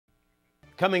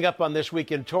Coming up on This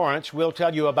Week in Torrance, we'll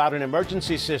tell you about an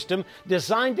emergency system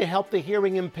designed to help the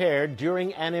hearing impaired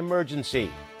during an emergency.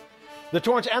 The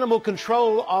Torrance Animal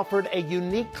Control offered a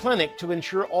unique clinic to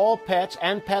ensure all pets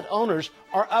and pet owners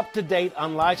are up to date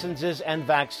on licenses and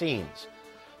vaccines.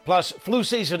 Plus, flu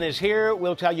season is here.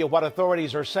 We'll tell you what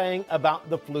authorities are saying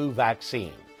about the flu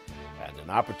vaccine. And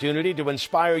an opportunity to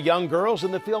inspire young girls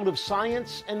in the field of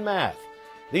science and math.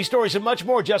 These stories and much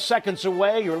more just seconds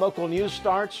away. Your local news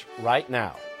starts right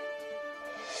now.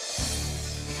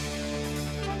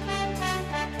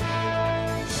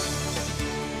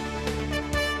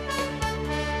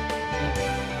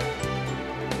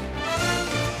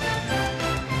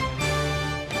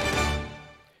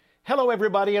 Hello,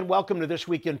 everybody, and welcome to This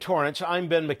Week in Torrance. I'm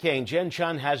Ben McCain. Jin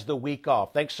Chun has the week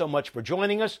off. Thanks so much for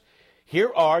joining us.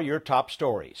 Here are your top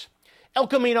stories. El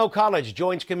Camino College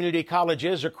joins community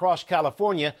colleges across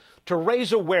California to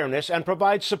raise awareness and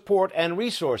provide support and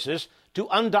resources to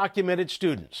undocumented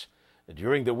students.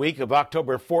 During the week of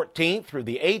October 14th through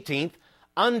the 18th,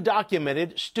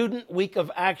 Undocumented Student Week of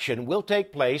Action will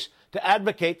take place to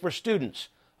advocate for students.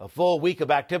 A full week of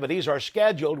activities are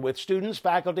scheduled with students,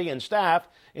 faculty, and staff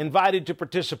invited to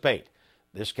participate.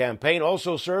 This campaign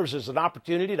also serves as an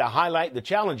opportunity to highlight the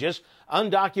challenges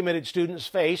undocumented students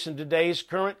face in today's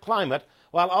current climate,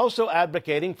 while also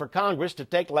advocating for Congress to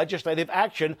take legislative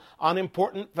action on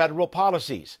important federal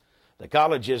policies. The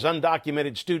college's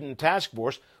Undocumented Student Task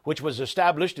Force, which was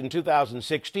established in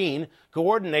 2016,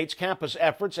 coordinates campus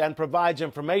efforts and provides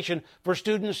information for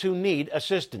students who need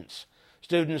assistance.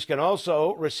 Students can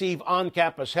also receive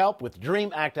on-campus help with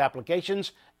DREAM Act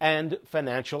applications and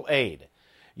financial aid.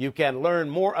 You can learn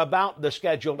more about the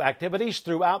scheduled activities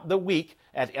throughout the week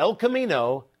at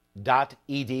elcamino.edu.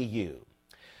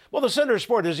 Well, the Centers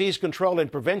for Disease Control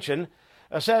and Prevention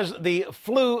says the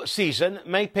flu season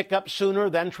may pick up sooner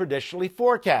than traditionally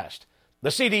forecast. The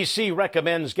CDC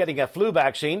recommends getting a flu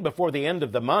vaccine before the end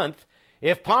of the month.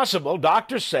 If possible,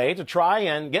 doctors say to try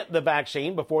and get the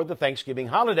vaccine before the Thanksgiving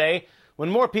holiday, when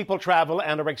more people travel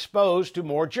and are exposed to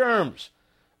more germs.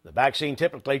 The vaccine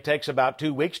typically takes about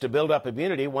 2 weeks to build up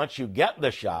immunity once you get the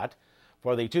shot.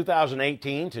 For the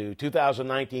 2018 to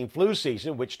 2019 flu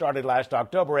season, which started last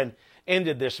October and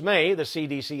ended this May, the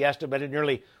CDC estimated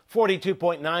nearly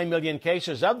 42.9 million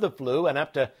cases of the flu and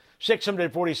up to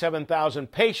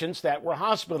 647,000 patients that were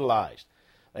hospitalized.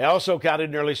 They also counted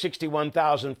nearly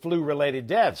 61,000 flu-related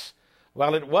deaths.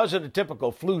 While it wasn't a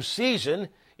typical flu season,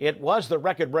 it was the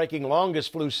record-breaking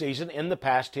longest flu season in the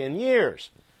past 10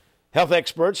 years. Health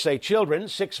experts say children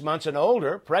 6 months and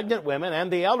older, pregnant women, and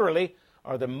the elderly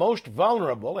are the most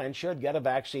vulnerable and should get a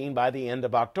vaccine by the end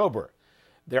of October.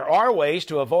 There are ways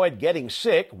to avoid getting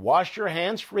sick. Wash your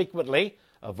hands frequently.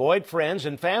 Avoid friends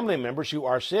and family members who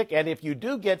are sick. And if you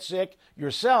do get sick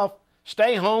yourself,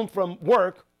 stay home from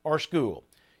work or school.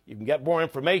 You can get more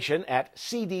information at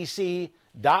cdc.gov/flu.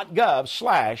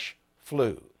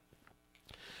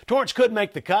 Torrance could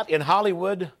make the cut in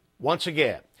Hollywood once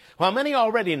again. While many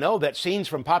already know that scenes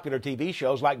from popular TV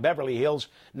shows like Beverly Hills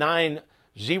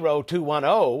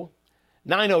 90210,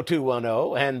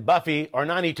 and Buffy, or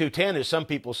 9210 as some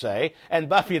people say, and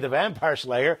Buffy the Vampire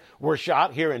Slayer were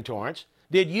shot here in Torrance,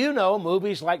 did you know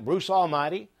movies like Bruce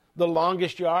Almighty, The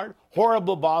Longest Yard,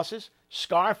 Horrible Bosses,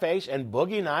 Scarface, and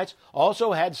Boogie Nights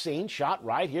also had scenes shot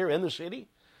right here in the city?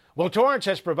 Well, Torrance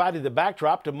has provided the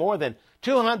backdrop to more than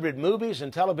 200 movies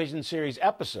and television series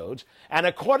episodes, and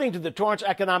according to the Torrance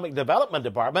Economic Development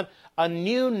Department, a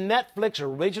new Netflix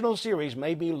original series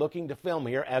may be looking to film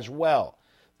here as well.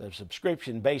 The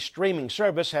subscription-based streaming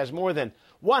service has more than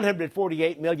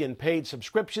 148 million paid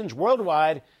subscriptions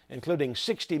worldwide, including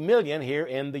 60 million here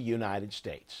in the United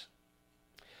States.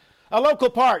 A local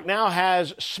park now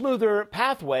has smoother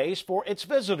pathways for its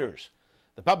visitors.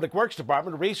 The Public Works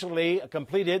Department recently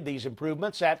completed these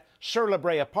improvements at Sur La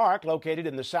Brea Park, located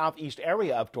in the southeast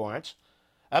area of Torrance.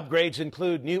 Upgrades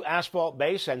include new asphalt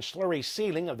base and slurry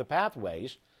sealing of the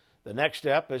pathways. The next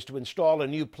step is to install a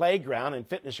new playground and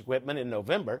fitness equipment in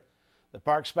November. The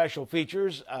park special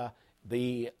features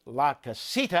the La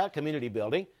Casita community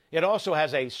building. It also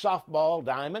has a softball,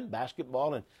 diamond,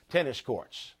 basketball, and tennis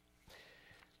courts.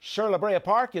 Sur La Brea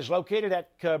Park is located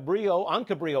at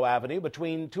Cabrillo Avenue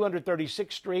between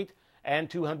 236th Street and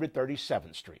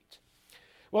 237th Street.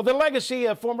 Well, the legacy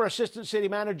of former Assistant City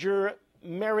Manager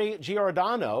Mary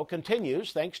Giordano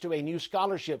continues thanks to a new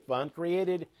scholarship fund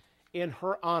created in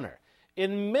her honor.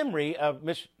 In memory of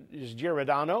Ms.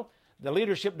 Giordano, the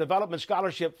Leadership Development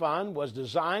Scholarship Fund was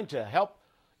designed to help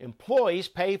employees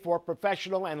pay for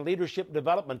professional and leadership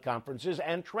development conferences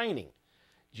and training.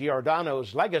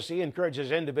 Giordano's legacy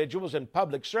encourages individuals in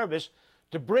public service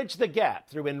to bridge the gap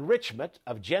through enrichment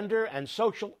of gender and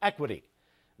social equity.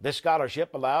 This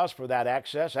scholarship allows for that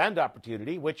access and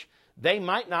opportunity which they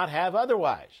might not have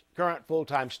otherwise. Current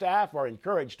full-time staff are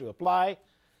encouraged to apply.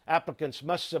 Applicants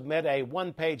must submit a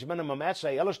one-page minimum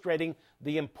essay illustrating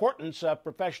the importance of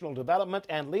professional development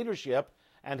and leadership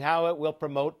and how it will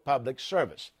promote public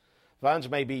service. Funds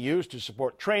may be used to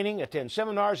support training, attend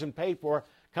seminars, and pay for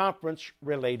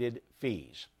conference-related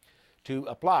fees. To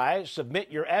apply,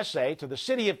 submit your essay to the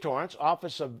City of Torrance,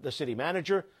 Office of the City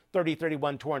Manager,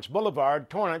 3031 Torrance Boulevard,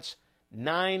 Torrance,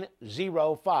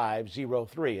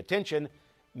 90503. Attention,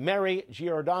 Mary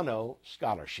Giordano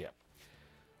Scholarship.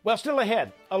 Well, still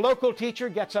ahead, a local teacher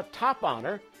gets a top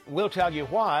honor. We'll tell you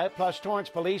why, plus Torrance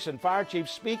Police and Fire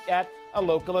Chiefs speak at a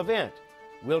local event.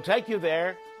 We'll take you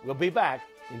there. We'll be back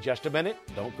in just a minute.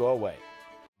 Don't go away.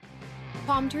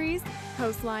 Palm trees,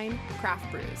 coastline,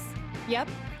 craft brews. Yep,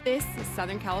 this is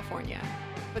Southern California.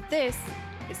 But this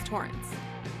is Torrance.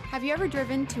 Have you ever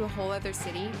driven to a whole other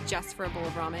city just for a bowl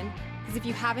of ramen? Because if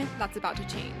you haven't, that's about to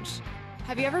change.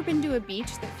 Have you ever been to a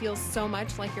beach that feels so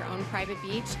much like your own private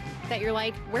beach that you're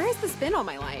like, where has this been all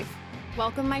my life?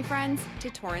 Welcome, my friends, to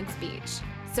Torrance Beach.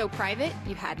 So private,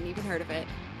 you hadn't even heard of it.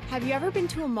 Have you ever been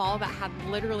to a mall that had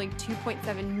literally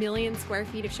 2.7 million square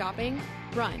feet of shopping?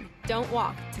 Run, don't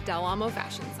walk to Del Amo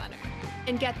Fashion Center.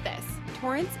 And get this,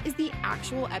 Torrance is the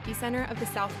actual epicenter of the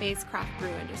South Bay's craft brew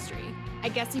industry. I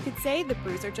guess you could say the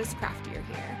brews are just craftier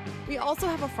here. We also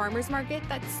have a farmer's market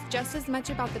that's just as much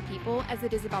about the people as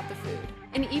it is about the food.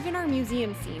 And even our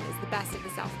museum scene is the best of the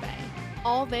South Bay.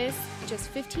 All this just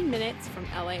 15 minutes from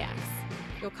LAX.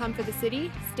 You'll come for the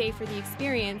city, stay for the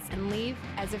experience, and leave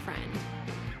as a friend.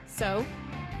 So,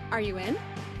 are you in?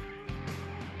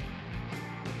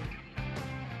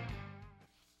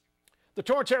 The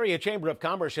Torrance Area Chamber of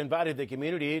Commerce invited the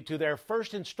community to their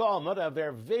first installment of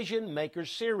their Vision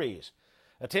Makers series.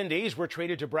 Attendees were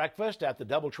treated to breakfast at the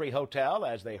Doubletree Hotel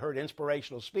as they heard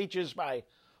inspirational speeches by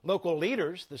local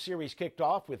leaders. The series kicked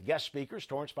off with guest speakers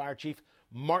Torrance Fire Chief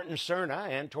Martin Cerna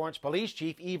and Torrance Police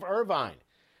Chief Eve Irvine.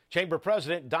 Chamber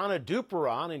President Donna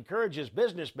Duperon encourages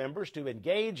business members to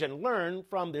engage and learn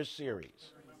from this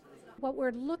series. What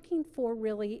we're looking for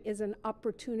really is an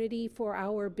opportunity for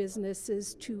our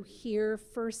businesses to hear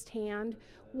firsthand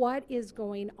what is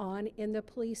going on in the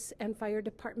police and fire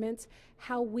departments,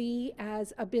 how we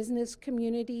as a business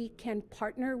community can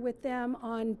partner with them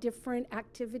on different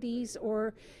activities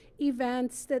or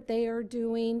events that they are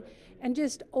doing, and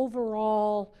just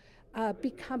overall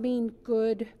becoming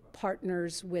good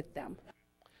partners with them.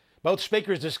 Both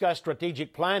speakers discussed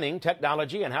strategic planning,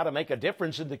 technology, and how to make a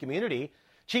difference in the community.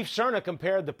 Chief Cerna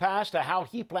compared the past to how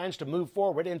he plans to move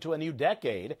forward into a new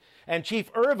decade, and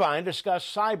Chief Irvine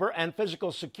discussed cyber and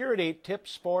physical security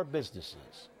tips for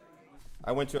businesses.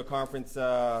 I went to a conference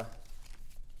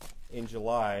in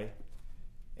July,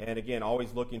 and again,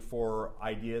 always looking for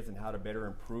ideas and how to better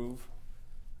improve.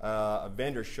 A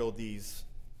vendor showed these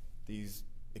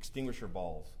extinguisher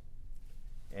balls,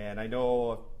 and I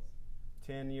know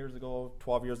 10 years ago,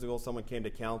 12 years ago, someone came to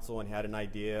council and had an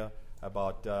idea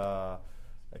about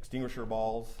extinguisher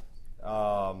balls,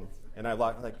 and I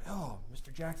like, oh,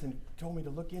 Mr. Jackson told me to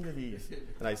look into these,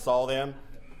 and I saw them.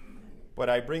 But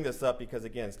I bring this up because,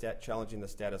 again, challenging the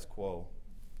status quo.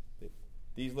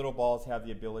 These little balls have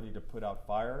the ability to put out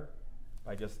fire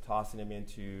by just tossing them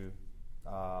into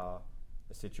a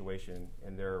situation,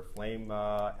 and they're flame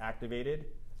activated.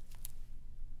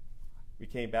 We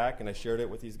came back and I shared it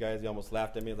with these guys. They almost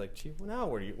laughed at me like, Chief, now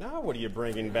what are you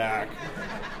bringing back?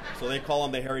 So they call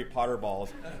them the Harry Potter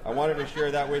balls. I wanted to share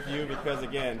that with you because,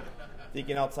 again,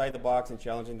 thinking outside the box and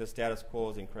challenging the status quo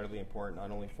is incredibly important,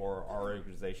 not only for our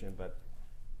organization, but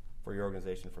for your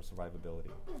organization for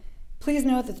survivability. Please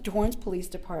note that the Torrance Police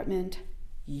Department,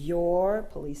 your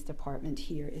police department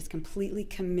here, is completely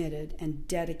committed and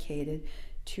dedicated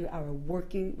to our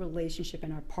working relationship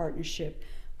and our partnership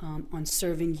on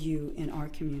serving you in our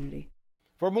community.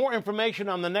 For more information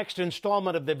on the next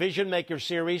installment of the Vision Maker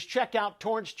series, check out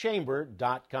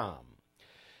torrancechamber.com.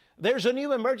 There's a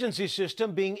new emergency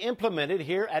system being implemented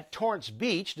here at Torrance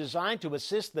Beach designed to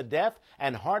assist the deaf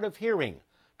and hard of hearing.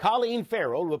 Colleen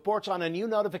Farrell reports on a new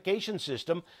notification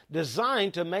system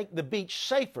designed to make the beach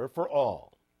safer for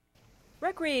all.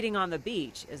 Recreating on the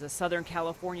beach is a Southern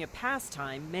California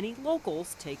pastime many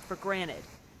locals take for granted.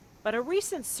 But a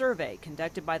recent survey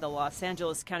conducted by the Los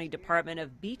Angeles County Department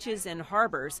of Beaches and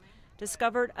Harbors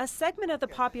discovered a segment of the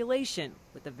population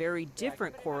with a very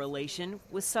different correlation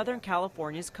with Southern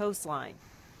California's coastline.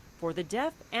 For the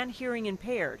deaf and hearing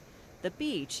impaired, the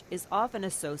beach is often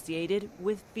associated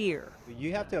with fear.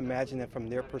 You have to imagine that from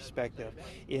their perspective.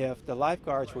 If the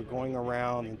lifeguards were going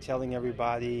around and telling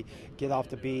everybody, get off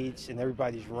the beach, and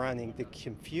everybody's running, the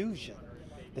confusion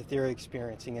that they're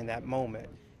experiencing in that moment.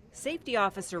 Safety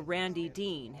Officer Randy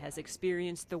Dean has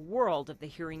experienced the world of the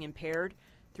hearing impaired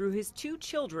through his 2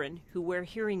 children who wear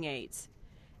hearing aids.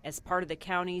 As part of the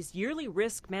county's yearly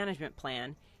risk management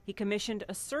plan, he commissioned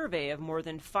a survey of more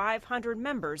than 500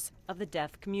 members of the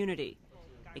deaf community.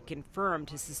 It confirmed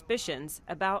his suspicions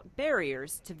about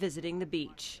barriers to visiting the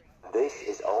beach. This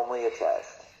is only a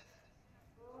test.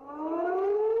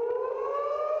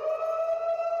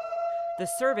 The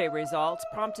survey results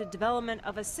prompted development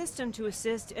of a system to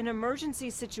assist in emergency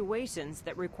situations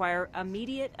that require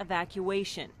immediate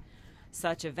evacuation.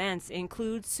 Such events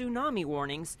include tsunami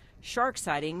warnings, shark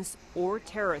sightings, or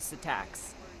terrorist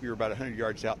attacks. We were about 100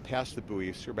 yards out past the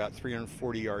buoy, so we're about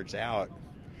 340 yards out.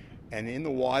 And in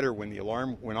the water, when the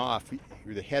alarm went off,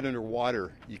 with the head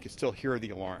underwater, you could still hear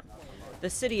the alarm. The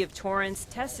City of Torrance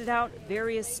tested out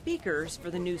various speakers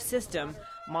for the new system,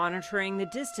 monitoring the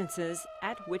distances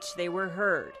at which they were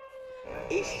heard.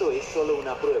 Esto es solo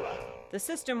una prueba. The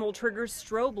system will trigger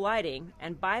strobe lighting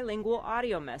and bilingual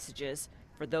audio messages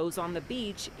for those on the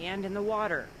beach and in the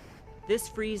water. This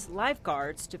frees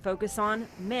lifeguards to focus on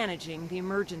managing the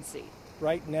emergency.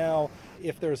 Right now,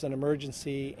 if there's an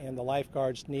emergency and the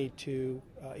lifeguards need to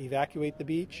evacuate the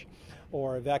beach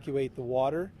or evacuate the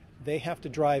water, they have to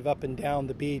drive up and down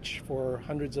the beach for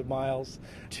hundreds of miles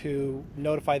to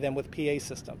notify them with PA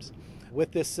systems.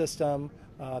 With this system,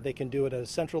 they can do it at a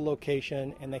central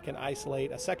location, and they can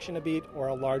isolate a section of beach or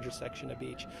a larger section of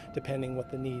beach, depending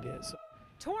what the need is.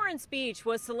 Torrance Beach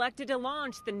was selected to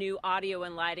launch the new audio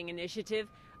and lighting initiative.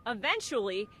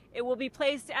 Eventually, it will be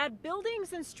placed at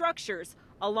buildings and structures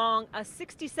along a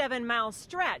 67-mile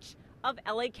stretch of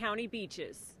LA County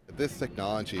beaches. This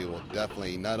technology will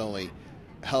definitely not only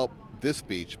help this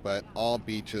beach, but all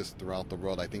beaches throughout the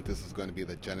world. I think this is going to be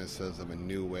the genesis of a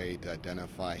new way to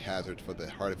identify hazards for the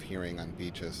hard of hearing on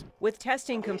beaches. With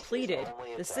testing completed,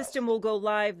 the system will go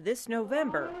live this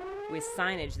November with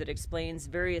signage that explains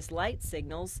various light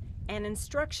signals and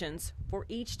instructions for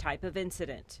each type of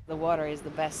incident. The water is the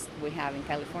best we have in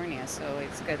California, so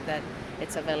it's good that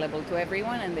it's available to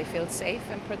everyone and they feel safe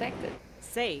and protected.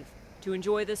 Safe to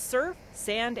enjoy the surf,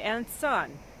 sand, and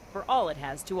sun for all it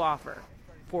has to offer.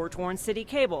 For Torrance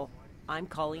CitiCABLE, I'm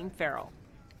Colleen Farrell.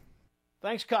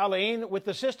 Thanks, Colleen. With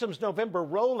the system's November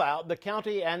rollout, the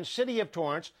county and city of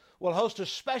Torrance will host a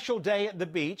special day at the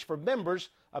beach for members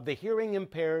of the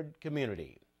hearing-impaired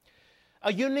community.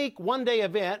 A unique one-day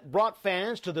event brought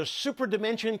fans to the Super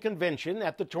Dimension Convention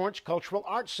at the Torrance Cultural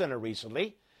Arts Center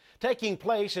recently. Taking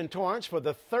place in Torrance for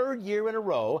the 3rd year in a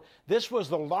row, this was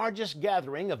the largest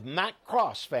gathering of Mac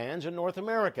Cross fans in North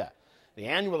America. The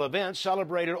annual event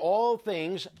celebrated all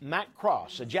things Mac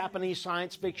Cross, a Japanese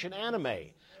science fiction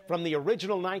anime. From the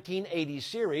original 1980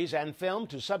 series and film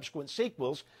to subsequent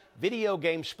sequels, video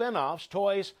game spin-offs,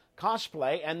 toys,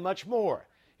 cosplay, and much more.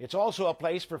 It's also a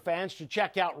place for fans to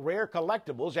check out rare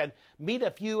collectibles and meet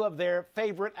a few of their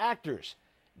favorite actors.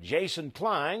 Jason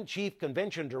Klein, Chief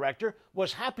Convention Director,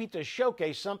 was happy to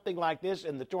showcase something like this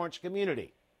in the Torrance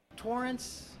community.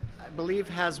 Torrance, I believe,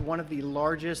 has one of the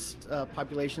largest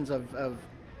populations of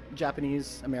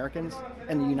Japanese Americans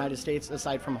in the United States,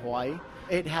 aside from Hawaii.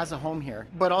 It has a home here,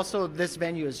 but also this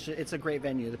venue it's a great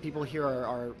venue. The people here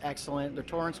are excellent. The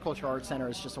Torrance Cultural Arts Center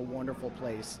is just a wonderful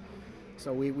place.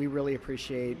 So we really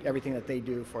appreciate everything that they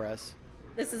do for us.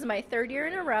 This is my 3rd year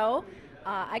in a row.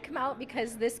 I come out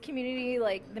because this community,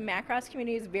 like the Macross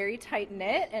community, is very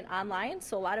tight-knit and online,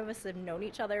 so a lot of us have known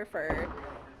each other for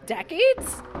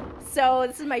decades. So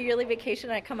this is my yearly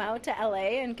vacation. I come out to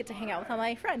LA and get to hang out with all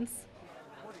my friends.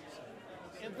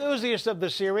 Enthusiasts of the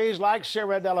series, like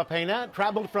Sarah Della Pena,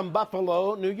 traveled from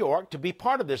Buffalo, New York to be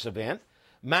part of this event.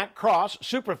 Mac Cross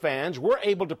superfans were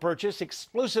able to purchase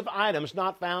exclusive items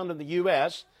not found in the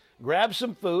U.S., grab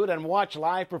some food, and watch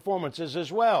live performances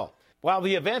as well. While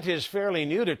the event is fairly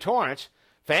new to Torrance,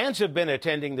 fans have been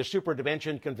attending the Super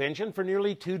Dimension Convention for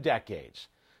nearly 2 decades.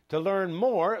 To learn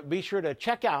more, be sure to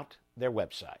check out their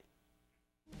website.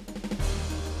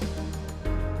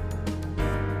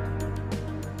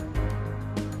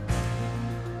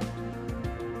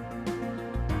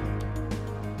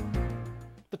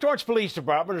 The Torrance Police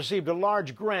Department received a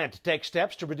large grant to take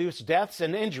steps to reduce deaths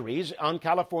and injuries on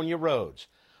California roads.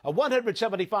 A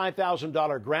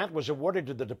 $175,000 grant was awarded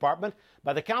to the department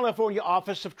by the California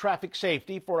Office of Traffic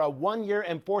Safety for a 1-year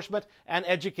enforcement and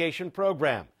education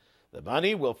program. The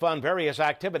money will fund various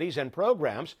activities and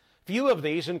programs. Few of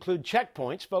these include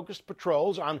checkpoints, focused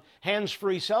patrols on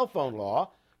hands-free cell phone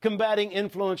law, combating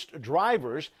influenced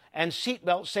drivers, and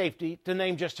seatbelt safety, to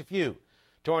name just a few.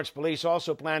 Torrance Police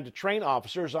also plan to train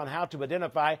officers on how to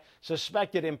identify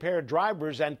suspected impaired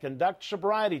drivers and conduct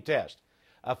sobriety tests.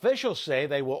 Officials say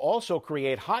they will also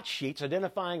create hot sheets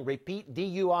identifying repeat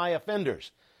DUI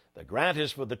offenders. The grant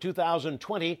is for the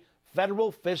 2020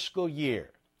 federal fiscal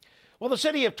year. Well, the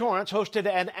City of Torrance hosted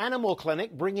an animal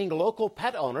clinic bringing local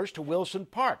pet owners to Wilson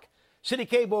Park.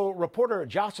 CitiCABLE reporter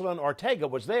Jocelyn Ortega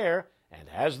was there and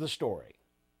has the story.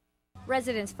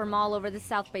 Residents from all over the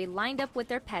South Bay lined up with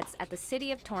their pets at the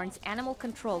City of Torrance Animal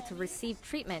Control to receive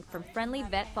treatment from friendly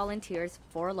vet volunteers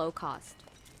for a low cost.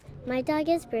 My dog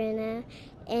is Bruno,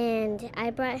 and I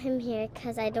brought him here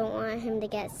because I don't want him to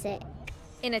get sick.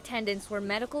 In attendance were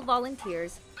medical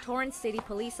volunteers, Torrance City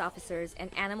police officers,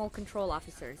 and animal control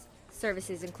officers.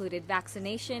 Services included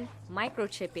vaccination,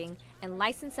 microchipping, and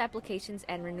license applications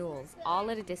and renewals, all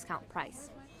at a discount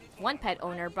price. One pet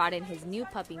owner brought in his new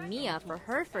puppy Mia for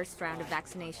her first round of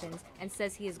vaccinations and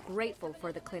says he is grateful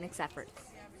for the clinic's efforts.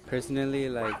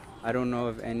 Personally, I don't know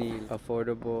of any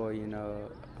affordable,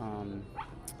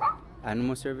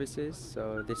 animal services,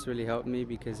 so this really helped me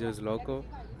because it was local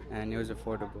and it was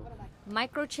affordable.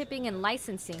 Microchipping and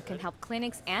licensing can help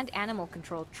clinics and animal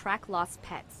control track lost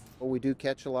pets. Well, we do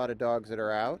catch a lot of dogs that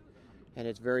are out, and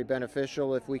it's very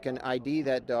beneficial if we can ID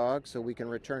that dog so we can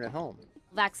return it home.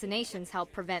 Vaccinations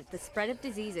help prevent the spread of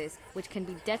diseases which can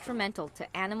be detrimental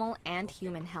to animal and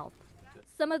human health.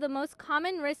 Some of the most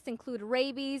common risks include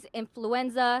rabies,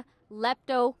 influenza,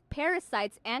 lepto,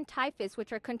 parasites, and typhus,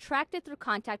 which are contracted through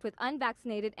contact with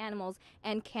unvaccinated animals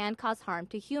and can cause harm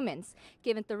to humans.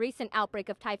 Given the recent outbreak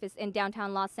of typhus in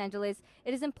downtown Los Angeles,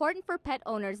 it is important for pet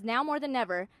owners now more than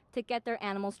ever to get their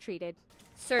animals treated.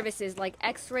 Services like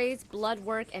x-rays, blood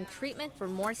work, and treatment for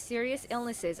more serious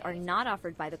illnesses are not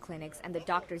offered by the clinics, and the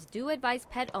doctors do advise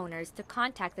pet owners to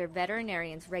contact their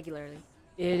veterinarians regularly.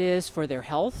 It is for their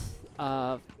health.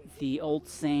 The old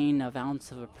saying of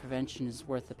ounce of prevention is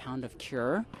worth a pound of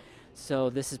cure. So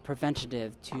this is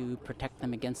preventative to protect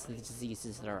them against the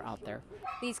diseases that are out there.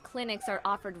 These clinics are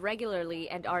offered regularly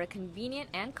and are a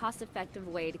convenient and cost-effective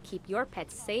way to keep your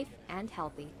pets safe and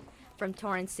healthy. From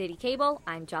Torrance CitiCABLE,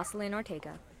 I'm Jocelyn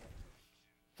Ortega.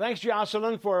 Thanks,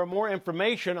 Jocelyn. For more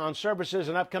information on services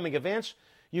and upcoming events,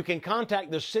 you can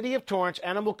contact the City of Torrance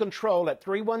Animal Control at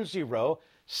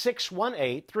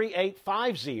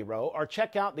 310-618-3850 or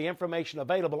check out the information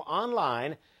available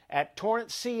online at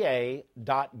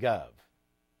torranceca.gov.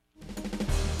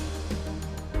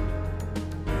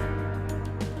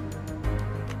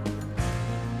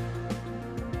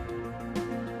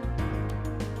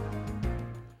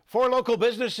 Four local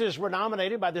businesses were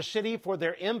nominated by the city for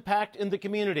their impact in the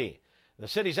community. The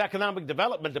city's Economic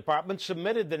Development Department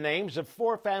submitted the names of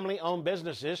 4 family-owned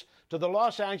businesses to the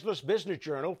Los Angeles Business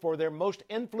Journal for their Most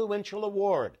Influential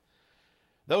Award.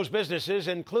 Those businesses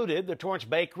included the Torrance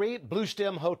Bakery, Blue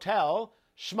Stem Hotel,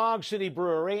 Smog City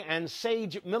Brewery, and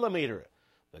Sage Millimeter.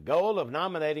 The goal of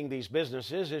nominating these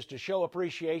businesses is to show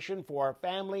appreciation for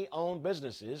family-owned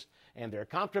businesses and their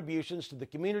contributions to the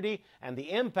community and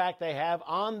the impact they have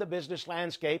on the business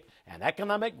landscape and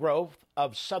economic growth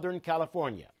of Southern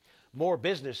California. More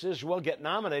businesses will get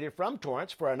nominated from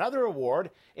Torrance for another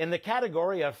award in the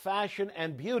category of fashion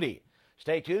and beauty.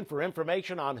 Stay tuned for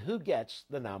information on who gets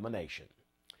the nomination.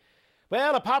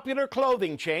 Well, a popular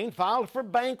clothing chain filed for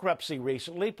bankruptcy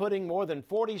recently, putting more than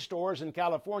 40 stores in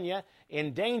California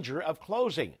in danger of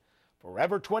closing.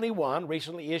 Forever 21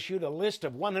 recently issued a list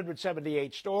of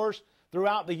 178 stores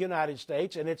throughout the United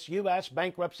States in its U.S.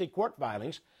 bankruptcy court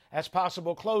filings as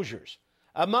possible closures.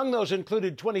 Among those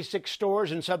included 26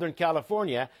 stores in Southern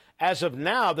California. As of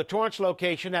now, the Torrance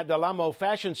location at Del Amo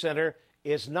Fashion Center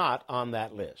is not on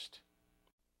that list.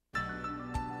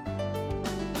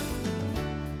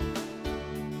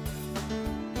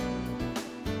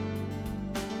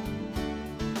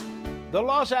 The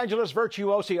Los Angeles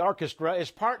Virtuosi Orchestra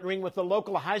is partnering with the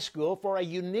local high school for a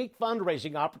unique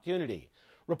fundraising opportunity.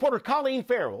 Reporter Colleen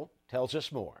Farrell tells us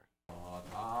more.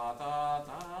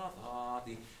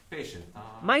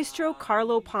 Maestro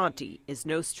Carlo Ponti is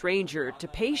no stranger to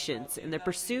patience in the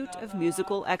pursuit of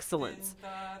musical excellence.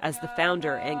 As the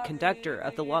founder and conductor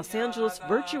of the Los Angeles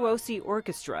Virtuosi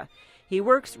Orchestra, he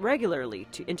works regularly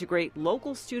to integrate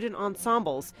local student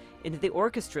ensembles into the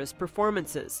orchestra's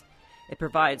performances. It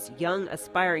provides young,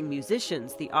 aspiring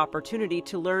musicians the opportunity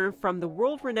to learn from the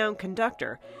world-renowned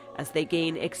conductor as they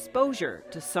gain exposure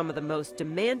to some of the most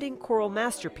demanding choral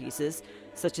masterpieces,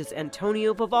 such as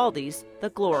Antonio Vivaldi's The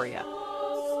Gloria.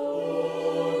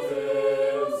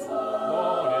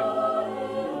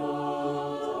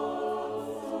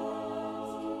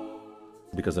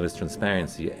 Because of its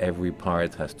transparency, every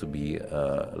part has to be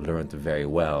learned very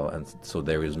well, and so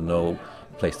there is no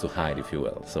place to hide, if you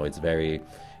will. So it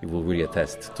will really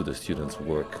attest to the students'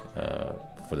 work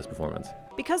for this performance.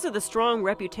 Because of the strong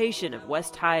reputation of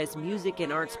West High's music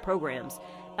and arts programs,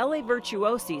 LA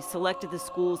Virtuosi selected the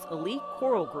school's elite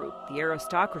choral group, the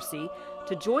Aristocracy,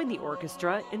 to join the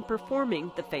orchestra in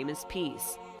performing the famous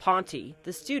piece. Ponte,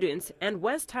 the students, and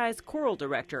West High's choral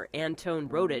director, Antone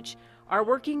Rodich, are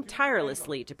working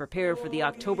tirelessly to prepare for the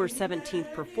October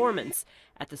 17th performance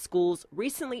at the school's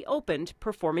recently opened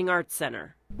Performing Arts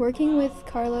Center. Working with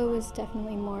Carlo was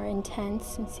definitely more intense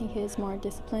since he is more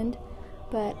disciplined,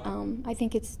 but I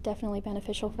think it's definitely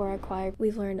beneficial for our choir.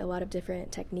 We've learned a lot of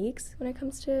different techniques when it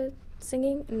comes to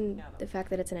singing, and the fact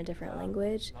that it's in a different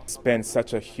language. It's been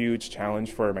such a huge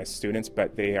challenge for my students,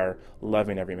 but they are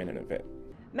loving every minute of it.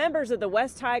 Members of the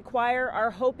West High Choir are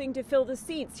hoping to fill the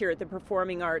seats here at the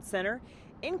Performing Arts Center.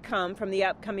 Income from the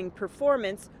upcoming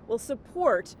performance will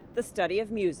support the study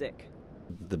of music.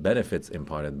 The benefits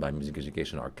imparted by music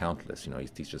education are countless.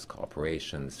 It teaches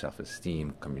cooperation,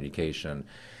 self-esteem, communication,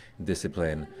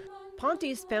 discipline.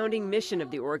 Ponte's founding mission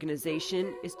of the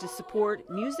organization is to support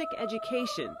music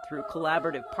education through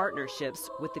collaborative partnerships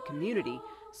with the community,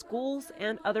 schools,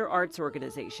 and other arts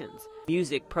organizations.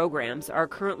 Music programs are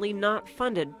currently not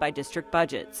funded by district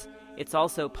budgets. It's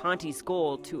also Ponte's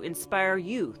goal to inspire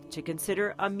youth to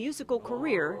consider a musical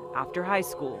career after high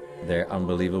school. They're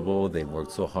unbelievable. They've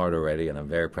worked so hard already, and I'm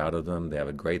very proud of them. They have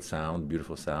a great sound,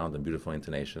 and beautiful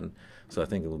intonation. So I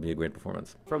think it will be a great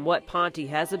performance. From what Ponte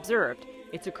has observed,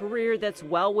 it's a career that's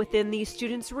well within these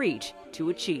students' reach to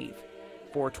achieve.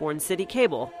 For Torrance City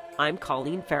Cable, I'm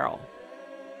Colleen Farrell.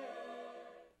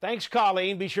 Thanks,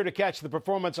 Colleen. Be sure to catch the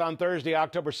performance on Thursday,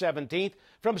 October 17th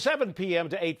from 7 p.m.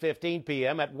 to 8:15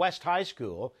 p.m. at West High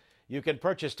School. You can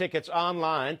purchase tickets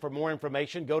online. For more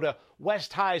information, go to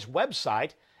West High's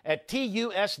website at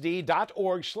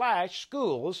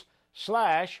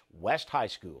tusd.org/schools/West High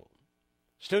School.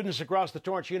 Students across the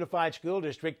Torrance Unified School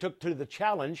District took to the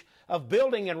challenge of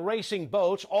building and racing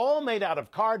boats, all made out of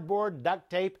cardboard,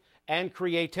 duct tape, and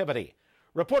creativity.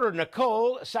 Reporter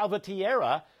Nicole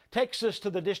Salvatierra takes us to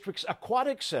the district's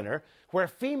aquatic center, where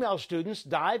female students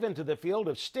dive into the field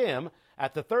of STEM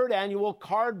at the 3rd annual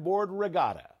Cardboard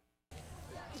Regatta.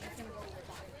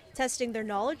 Testing their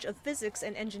knowledge of physics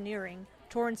and engineering,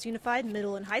 Torrance Unified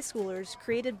middle and high schoolers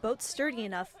created boats sturdy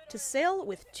enough to sail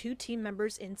with 2 team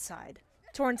members inside.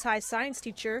 Torrance High science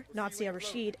teacher Nazia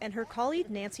Rashid and her colleague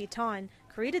Nancy Ton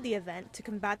created the event to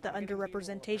combat the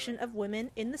underrepresentation of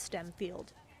women in the STEM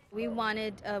field. We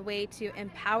wanted a way to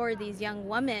empower these young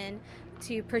women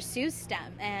to pursue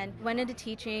STEM, and went into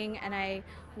teaching, and I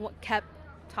kept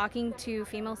talking to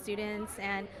female students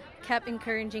and kept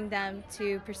encouraging them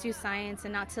to pursue science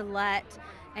and not to let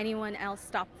anyone else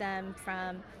stop them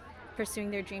from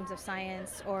pursuing their dreams of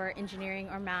science or engineering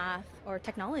or math or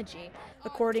technology.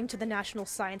 According to the National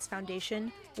Science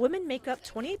Foundation, women make up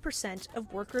 28%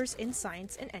 of workers in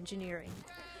science and engineering.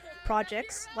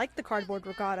 Projects like the Cardboard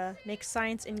Regatta make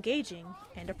science engaging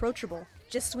and approachable.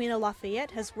 Jaswina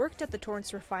Lafayette has worked at the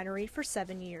Torrance refinery for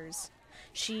 7 years.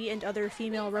 She and other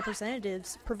female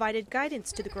representatives provided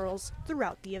guidance to the girls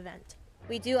throughout the event.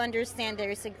 We do understand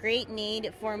there's a great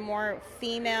need for more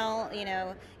female,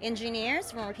 engineers,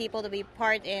 for more people to be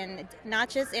part in, not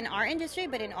just in our industry,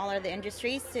 but in all other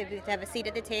industries, to have a seat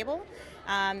at the table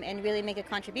and really make a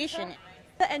contribution.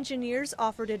 The engineers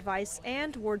offered advice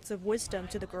and words of wisdom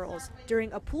to the girls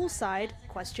during a poolside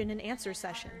question and answer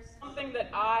session. Something that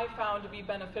I found to be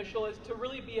beneficial is to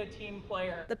really be a team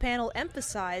player. The panel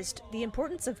emphasized the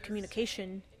importance of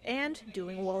communication and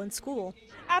doing well in school.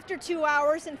 After 2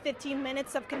 hours and 15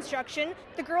 minutes of construction,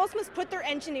 the girls must put their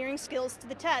engineering skills to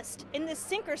the test in this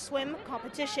sink or swim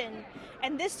competition.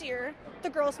 And this year,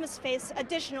 the girls must face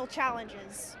additional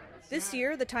challenges. This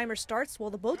year, the timer starts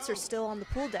while the boats are still on the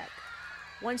pool deck.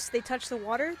 Once they touched the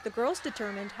water, the girls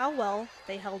determined how well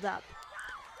they held up.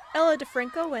 Ella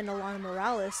DeFranco and Alana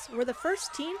Morales were the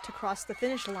first team to cross the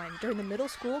finish line during the middle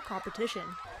school competition.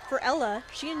 For Ella,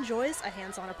 she enjoys a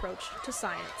hands-on approach to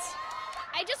science.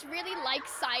 I just really like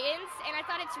science, and I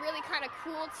thought it's really kind of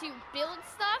cool to build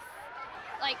stuff.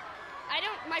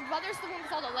 My brother's the one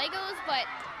with all the Legos, but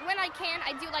when I can,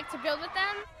 I do like to build with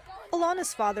them.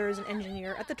 Alana's father is an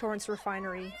engineer at the Torrance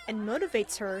refinery and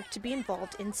motivates her to be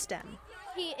involved in STEM.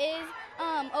 He is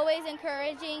always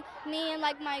encouraging me and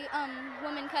my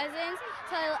women cousins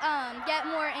to get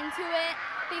more into it,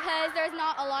 because there's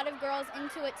not a lot of girls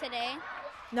into it today.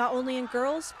 Not only in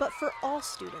girls, but for all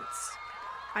students.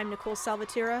 I'm Nicole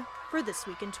Salvatierra for This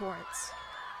Week in Torrance.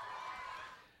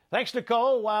 Thanks,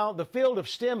 Nicole. While the field of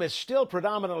STEM is still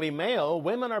predominantly male,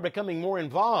 women are becoming more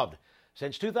involved.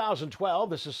 Since 2012,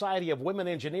 the Society of Women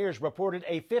Engineers reported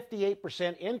a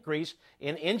 58% increase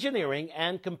in engineering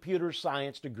and computer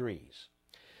science degrees.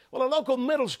 Well, a local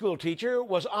middle school teacher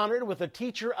was honored with a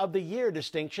Teacher of the Year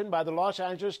distinction by the Los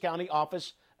Angeles County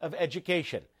Office of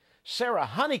Education. Sarah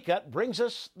Honeycutt brings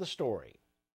us the story.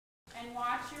 And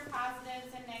watch your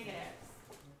positives and negatives.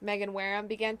 Megan Wareham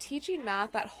began teaching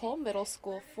math at Hull Middle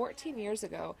School 14 years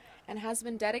ago and has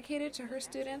been dedicated to her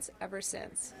students ever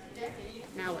since.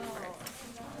 Now look for it.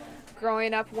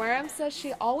 Growing up, Wareham says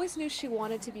she always knew she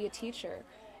wanted to be a teacher.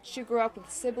 She grew up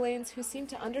with siblings who seemed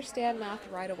to understand math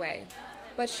right away,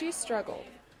 but she struggled.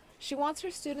 She wants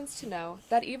her students to know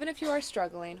that even if you are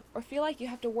struggling or feel like you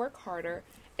have to work harder,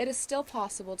 it is still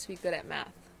possible to be good at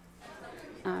math.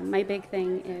 My big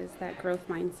thing is that growth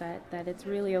mindset, that it's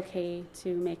really okay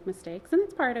to make mistakes. And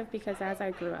it's part of because as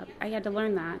I grew up, I had to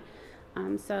learn that.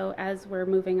 So as we're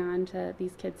moving on to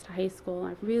these kids to high school,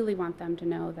 I really want them to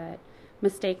know that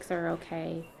mistakes are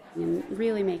okay and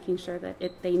really making sure that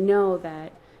they know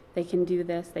that they can do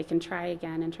this, they can try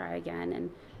again,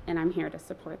 and I'm here to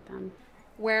support them.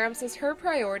 Wareham says her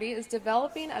priority is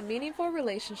developing a meaningful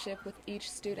relationship with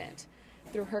each student.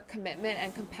 Through her commitment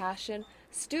and compassion,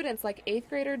 students like 8th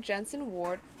grader Jensen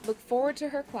Ward look forward to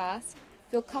her class,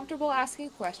 feel comfortable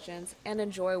asking questions, and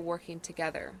enjoy working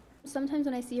together. Sometimes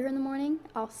when I see her in the morning,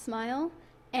 I'll smile,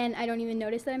 and I don't even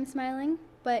notice that I'm smiling,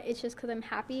 but it's just because I'm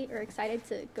happy or excited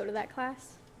to go to that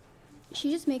class.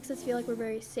 She just makes us feel like we're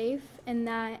very safe, and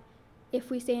that if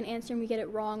we say an answer and we get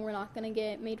it wrong, we're not going to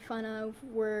get made fun of.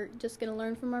 We're just going to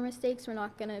learn from our mistakes. We're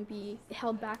not going to be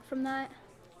held back from that.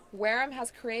 Wareham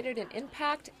has created an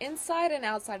impact inside and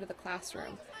outside of the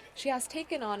classroom. She has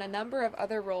taken on a number of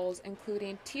other roles,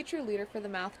 including teacher leader for the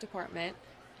math department,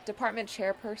 department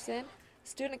chairperson,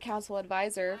 student council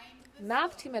advisor,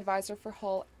 math team advisor for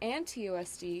Hull and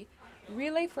TUSD,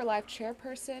 Relay for Life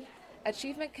chairperson,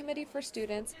 achievement committee for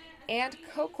students, and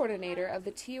co-coordinator of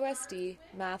the TUSD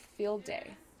Math Field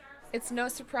Day. It's no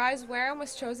surprise Wareham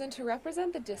was chosen to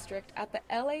represent the district at the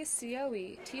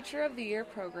LACOE Teacher of the Year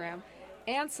program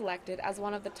and selected as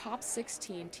one of the top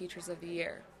 16 Teachers of the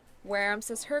Year. Wareham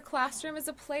says her classroom is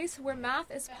a place where math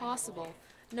is possible,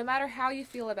 no matter how you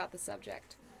feel about the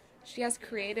subject. She has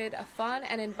created a fun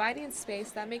and inviting space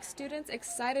that makes students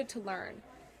excited to learn.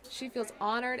 She feels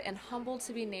honored and humbled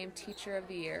to be named Teacher of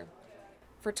the Year.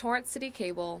 For Torrance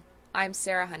CitiCABLE, I'm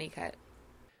Sarah Honeycutt.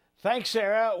 Thanks,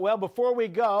 Sarah. Well, before we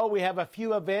go, we have a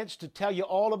few events to tell you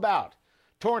all about.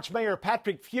 Torrance Mayor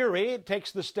Patrick Fury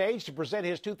takes the stage to present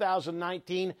his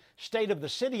 2019 State of the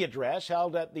City address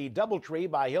held at the Doubletree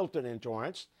by Hilton in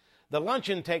Torrance. The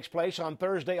luncheon takes place on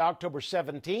Thursday, October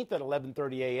 17th at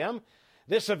 11:30 a.m.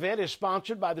 This event is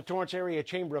sponsored by the Torrance Area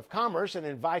Chamber of Commerce and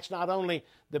invites not only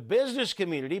the business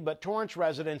community but Torrance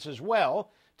residents as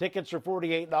well. Tickets are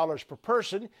 $48 per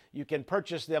person. You can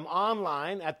purchase them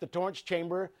online at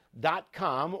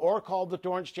thetorrancechamber.com or call the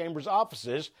Torrance Chamber's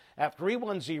offices at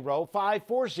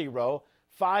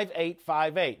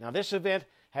 310-540-5858. Now, this event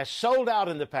has sold out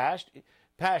in the past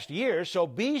years, so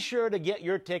be sure to get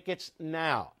your tickets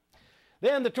now.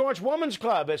 Then the Torrance Women's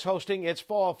Club is hosting its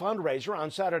fall fundraiser on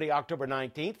Saturday, October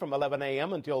 19th from 11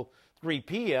 a.m. until 3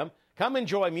 p.m. Come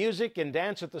enjoy music and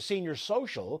dance at the Senior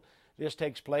Social. This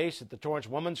takes place at the Torrance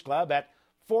Women's Club at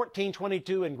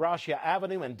 1422 Ingrassia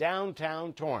Avenue in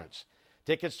downtown Torrance.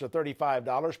 Tickets are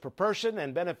 $35 per person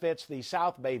and benefits the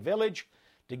South Bay Village.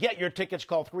 To get your tickets,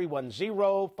 call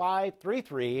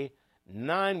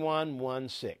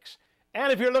 310-533-9116.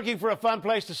 And if you're looking for a fun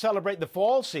place to celebrate the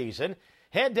fall season,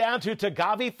 head down to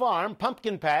Tagavi Farm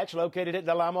Pumpkin Patch located at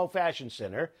Del Amo Fashion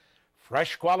Center.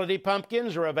 Fresh quality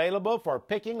pumpkins are available for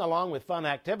picking along with fun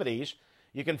activities.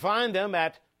 You can find them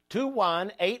at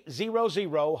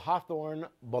 21800 Hawthorne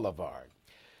Boulevard.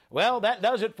 Well, that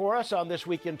does it for us on This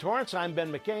Week in Torrance. I'm Ben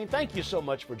McCain. Thank you so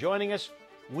much for joining us.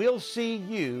 We'll see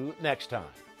you next time.